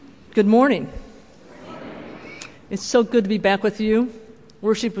Good morning. It's so good to be back with you,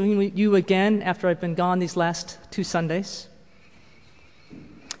 worshiping you again after I've been gone these last 2 Sundays.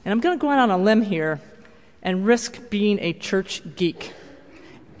 And I'm going to go out on a limb here and risk being a church geek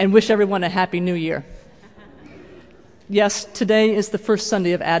and wish everyone a Happy New Year. Yes, today is the first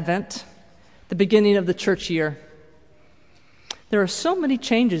Sunday of Advent, the beginning of the church year. There are so many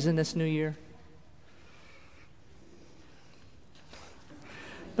changes in this new year.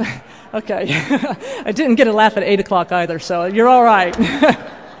 Okay, I didn't get a laugh at 8 o'clock either, so you're all right.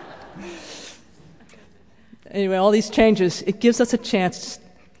 Anyway, all these changes, it gives us a chance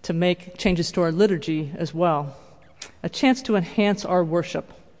to make changes to our liturgy as well, a chance to enhance our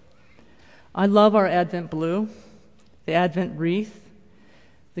worship. I love our Advent blue, the Advent wreath,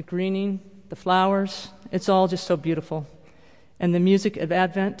 the greening, the flowers. It's all just so beautiful. And the music of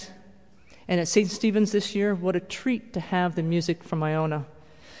Advent. And at St. Stephen's this year, what a treat to have the music from Iona.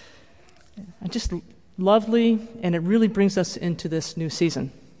 Just lovely, and it really brings us into this new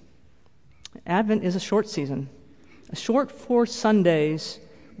season. Advent is a short season, a short 4 Sundays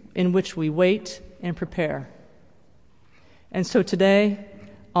in which we wait and prepare. And so today,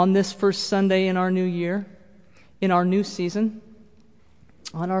 on this first Sunday in our new year, in our new season,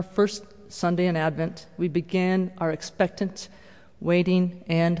 on our first Sunday in Advent, we begin our expectant waiting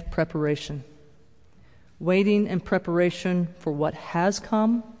and preparation. Waiting and preparation for what has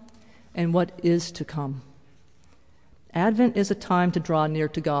come and what is to come. Advent is a time to draw near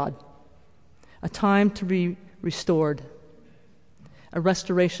to God, a time to be restored, a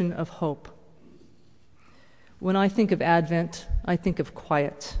restoration of hope. When I think of Advent, I think of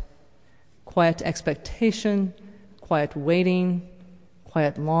quiet expectation, quiet waiting,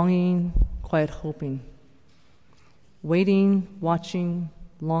 quiet longing, quiet hoping. Waiting, watching,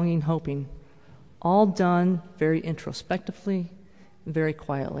 longing, hoping, all done very introspectively, very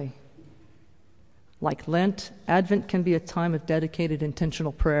quietly. Like Lent, Advent can be a time of dedicated,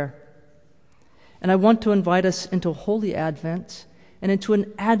 intentional prayer. And I want to invite us into a holy Advent and into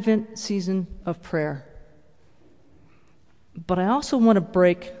an Advent season of prayer. But I also want to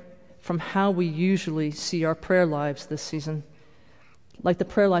break from how we usually see our prayer lives this season, like the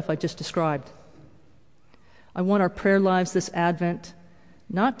prayer life I just described. I want our prayer lives this Advent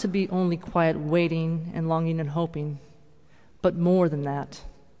not to be only quiet waiting and longing and hoping, but more than that.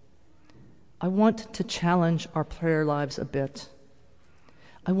 I want to challenge our prayer lives a bit.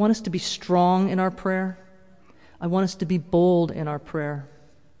 I want us to be strong in our prayer. I want us to be bold in our prayer.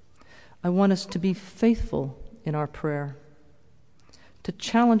 I want us to be faithful in our prayer. To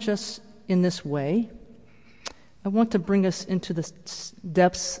challenge us in this way, I want to bring us into the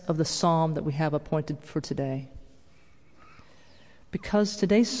depths of the psalm that we have appointed for today. Because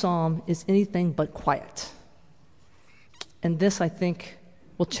today's psalm is anything but quiet. And this, I think,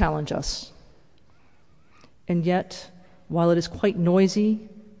 will challenge us. And yet, while it is quite noisy,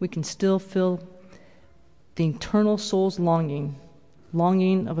 we can still feel the eternal soul's longing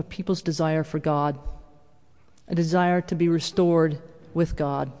of a people's desire for God, a desire to be restored with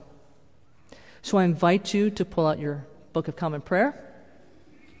God. So I invite you to pull out your Book of Common Prayer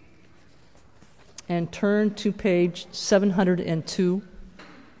and turn to page 702.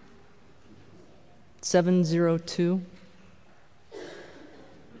 702.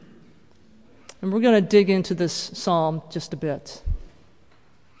 And we're going to dig into this psalm just a bit.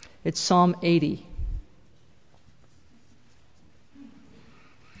 It's Psalm 80.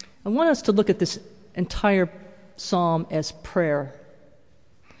 I want us to look at this entire psalm as prayer.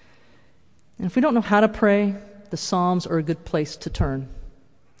 And if we don't know how to pray, the Psalms are a good place to turn.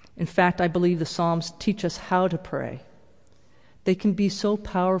 In fact, I believe the Psalms teach us how to pray. They can be so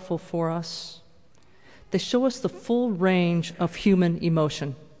powerful for us. They show us the full range of human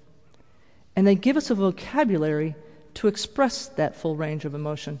emotion. And they give us a vocabulary to express that full range of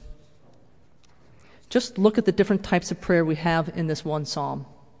emotion. Just look at the different types of prayer we have in this one psalm.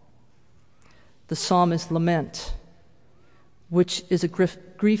 The psalm is lament, which is a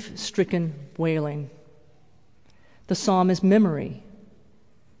grief-stricken wailing. The psalm is memory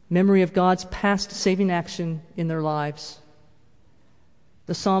of God's past saving action in their lives.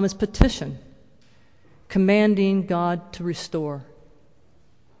 The psalm is petition, commanding God to restore.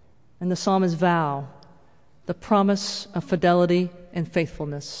 And the psalm is vow, the promise of fidelity and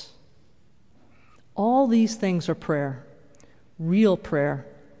faithfulness. All these things are prayer, real prayer,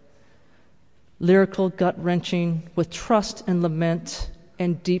 lyrical, gut-wrenching, with trust and lament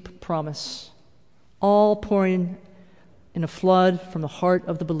and deep promise, all pouring in a flood from the heart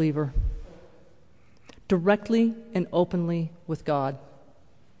of the believer, directly and openly with God.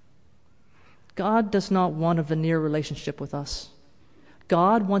 God does not want a veneer relationship with us.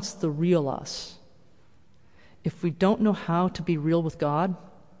 God wants the real us. If we don't know how to be real with God,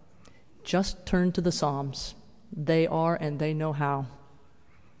 just turn to the Psalms. They are and they know how.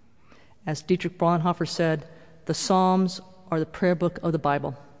 As Dietrich Bonhoeffer said, the Psalms are the prayer book of the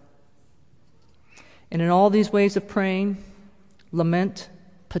Bible. And in all these ways of praying, lament,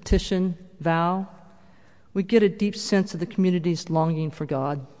 petition, vow, we get a deep sense of the community's longing for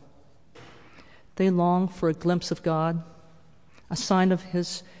God. They long for a glimpse of God, a sign of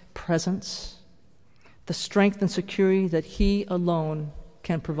His presence, the strength and security that He alone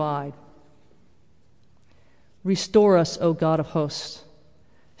can provide. Restore us, O God of hosts.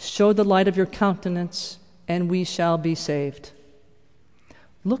 Show the light of your countenance, and we shall be saved.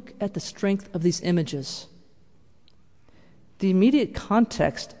 Look at the strength of these images. The immediate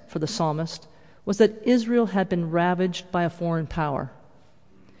context for the psalmist was that Israel had been ravaged by a foreign power.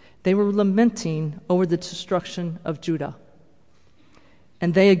 They were lamenting over the destruction of Judah,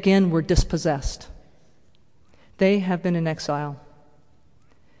 and they again were dispossessed. They have been in exile.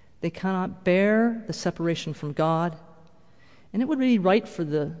 They cannot bear the separation from God, and it would be right for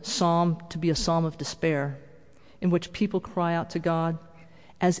the psalm to be a psalm of despair, in which people cry out to God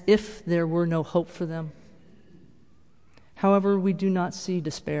as if there were no hope for them. However, we do not see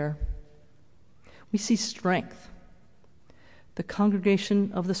despair. We see strength. The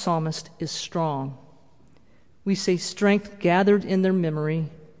congregation of the psalmist is strong. We see strength gathered in their memory,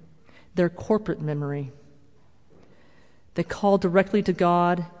 their corporate memory. They call directly to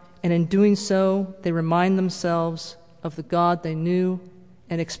God, and in doing so, they remind themselves of the God they knew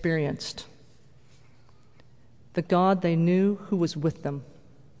and experienced. The God they knew who was with them.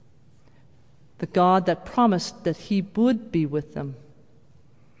 The God that promised that He would be with them.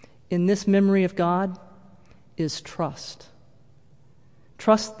 In this memory of God is trust.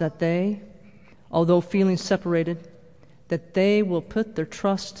 Trust that they, although feeling separated, that they will put their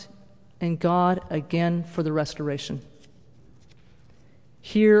trust in God again for the restoration.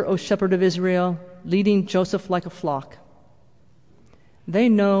 Hear, O shepherd of Israel, leading Joseph like a flock. They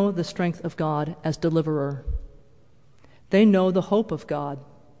know the strength of God as deliverer. They know the hope of God.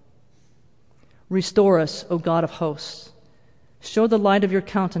 Restore us, O God of hosts. Show the light of your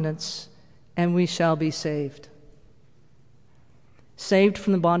countenance, and we shall be saved. Saved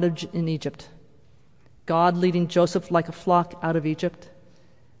from the bondage in Egypt. God leading Joseph like a flock out of Egypt.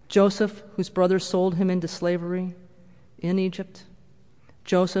 Joseph, whose brothers sold him into slavery in Egypt.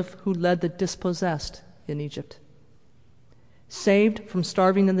 Joseph, who led the dispossessed in Egypt. Saved from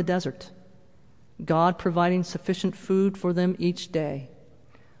starving in the desert. God providing sufficient food for them each day.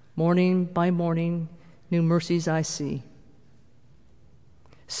 Morning by morning, new mercies I see.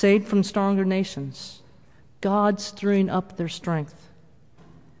 Saved from stronger nations. God stirring up their strength.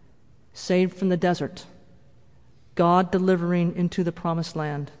 Saved from the desert. God delivering into the promised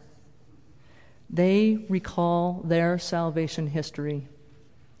land. They recall their salvation history.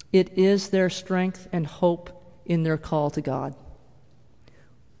 It is their strength and hope in their call to God.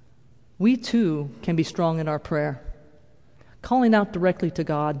 We too can be strong in our prayer, calling out directly to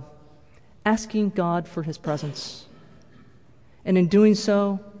God, asking God for His presence. And in doing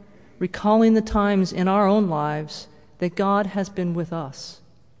so, recalling the times in our own lives that God has been with us,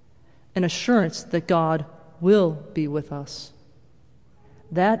 an assurance that God will be with us.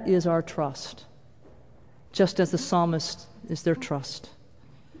 That is our trust, just as the psalmist is their trust.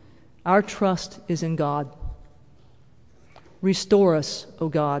 Our trust is in God. Restore us, O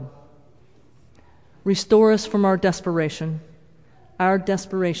God. Restore us from our desperation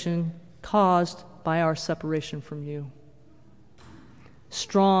caused by our separation from you.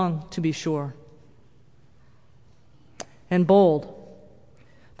 Strong, to be sure, and bold.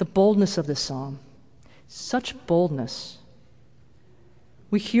 The boldness of this psalm, such boldness.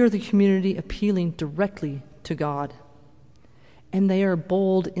 We hear the community appealing directly to God, and they are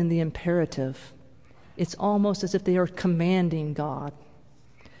bold in the imperative. It's almost as if they are commanding God.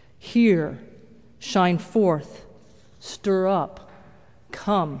 Hear, shine forth, stir up,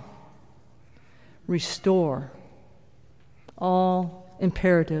 come, restore. All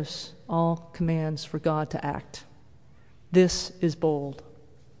imperatives, all commands for God to act. This is bold.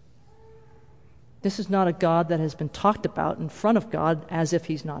 This is not a God that has been talked about in front of God as if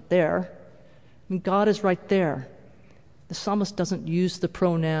He's not there. I mean, God is right there. The psalmist doesn't use the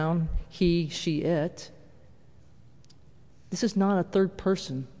pronoun he, she, it. This is not a third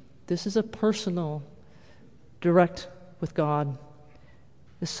person. This is a personal, direct with God.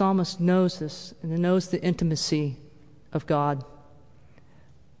 The psalmist knows this and knows the intimacy of God.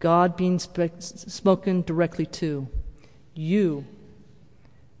 God being spoken directly to. You.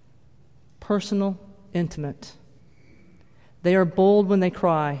 Personal, intimate. They are bold when they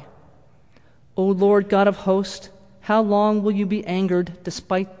cry, O Lord God of hosts, how long will you be angered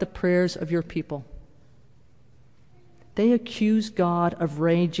despite the prayers of your people? They accuse God of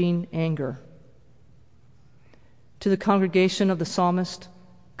raging anger. To the congregation of the psalmist,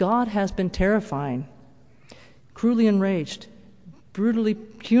 God has been terrifying, cruelly enraged, brutally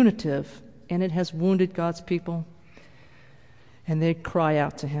punitive, and it has wounded God's people. And they cry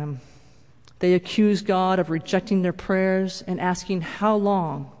out to him. They accuse God of rejecting their prayers and asking, how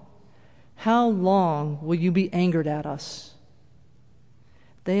long will you be angered at us?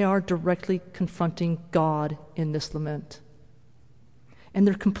 They are directly confronting God in this lament. And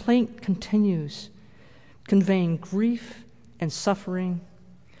their complaint continues, conveying grief and suffering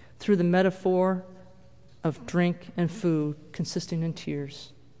through the metaphor of drink and food consisting in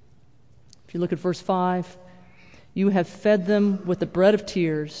tears. If you look at verse 5, you have fed them with the bread of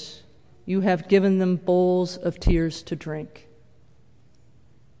tears. You have given them bowls of tears to drink.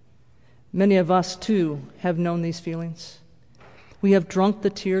 Many of us, too, have known these feelings. We have drunk the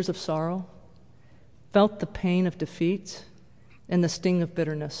tears of sorrow, felt the pain of defeat, and the sting of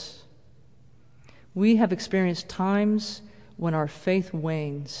bitterness. We have experienced times when our faith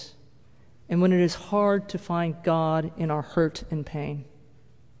wanes and when it is hard to find God in our hurt and pain.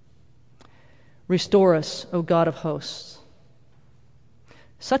 Restore us, O God of hosts.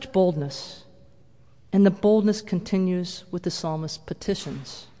 Such boldness, and the boldness continues with the psalmist's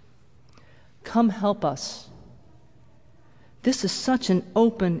petitions. Come help us. This is such an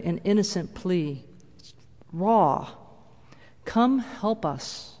open and innocent plea. It's raw. Come help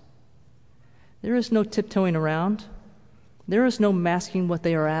us. There is no tiptoeing around. There is no masking what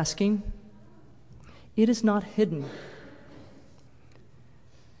they are asking. It is not hidden.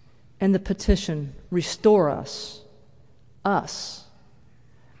 And the petition, restore us,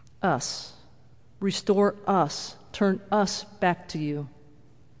 restore us, turn us back to you.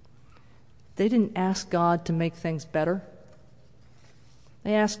 They didn't ask God to make things better.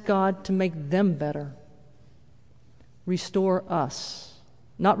 They asked God to make them better. Restore us.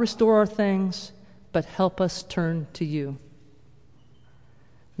 Not restore our things, but help us turn to you.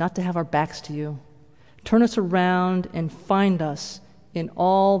 Not to have our backs to you. Turn us around and find us in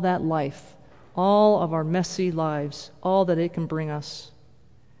all that life, all of our messy lives, all that it can bring us.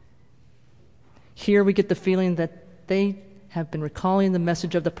 Here we get the feeling that they have been recalling the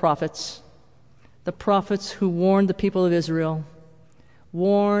message of the prophets who warned the people of Israel,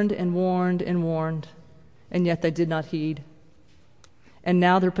 warned and warned and warned, and yet they did not heed. And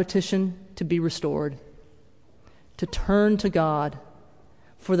now their petition to be restored, to turn to God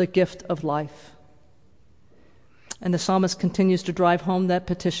for the gift of life. And the psalmist continues to drive home that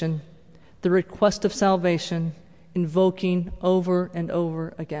petition, the request of salvation, invoking over and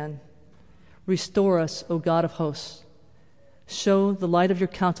over again. Restore us, O God of hosts. Show the light of your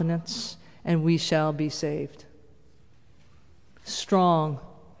countenance, and we shall be saved. Strong,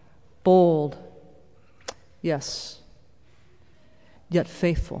 bold, yes, yet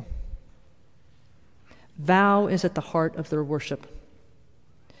faithful. Vow is at the heart of their worship.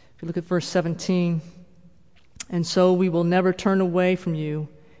 If you look at verse 17, and so we will never turn away from you.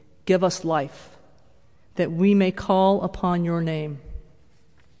 Give us life, that we may call upon your name.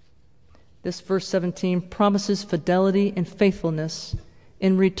 This verse 17 promises fidelity and faithfulness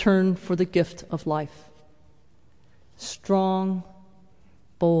in return for the gift of life. Strong,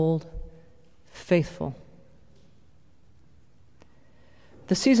 bold, faithful.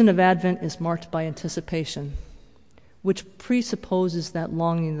 The season of Advent is marked by anticipation, which presupposes that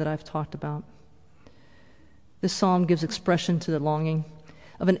longing that I've talked about. This psalm gives expression to the longing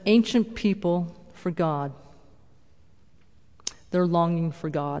of an ancient people for God. Their longing for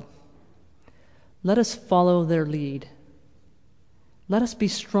God. Let us follow their lead. Let us be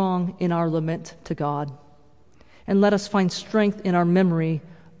strong in our lament to God, and let us find strength in our memory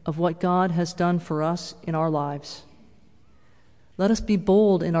of what God has done for us in our lives. Let us be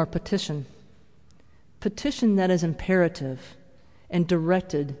bold in our petition that is imperative and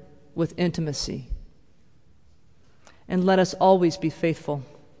directed with intimacy. And let us always be faithful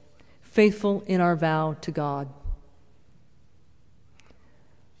in our vow to God.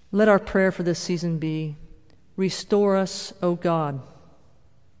 Let our prayer for this season be, restore us, O God.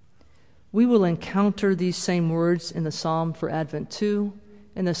 We will encounter these same words in the Psalm for Advent 2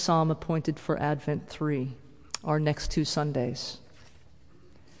 and the Psalm appointed for Advent 3, our next 2 Sundays.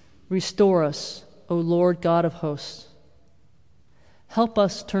 Restore us, O Lord God of hosts. Help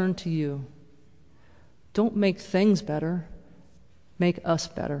us turn to you. Don't make things better, make us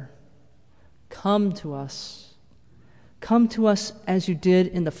better. Come to us. Come to us as you did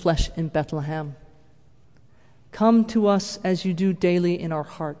in the flesh in Bethlehem. Come to us as you do daily in our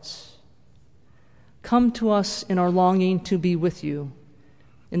hearts. Come to us in our longing to be with you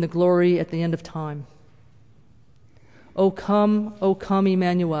in the glory at the end of time. O come,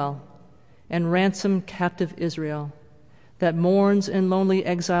 Emmanuel, and ransom captive Israel that mourns in lonely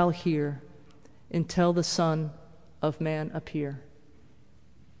exile here until the Son of Man appear.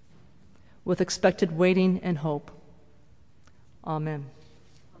 With expected waiting and hope. Amen.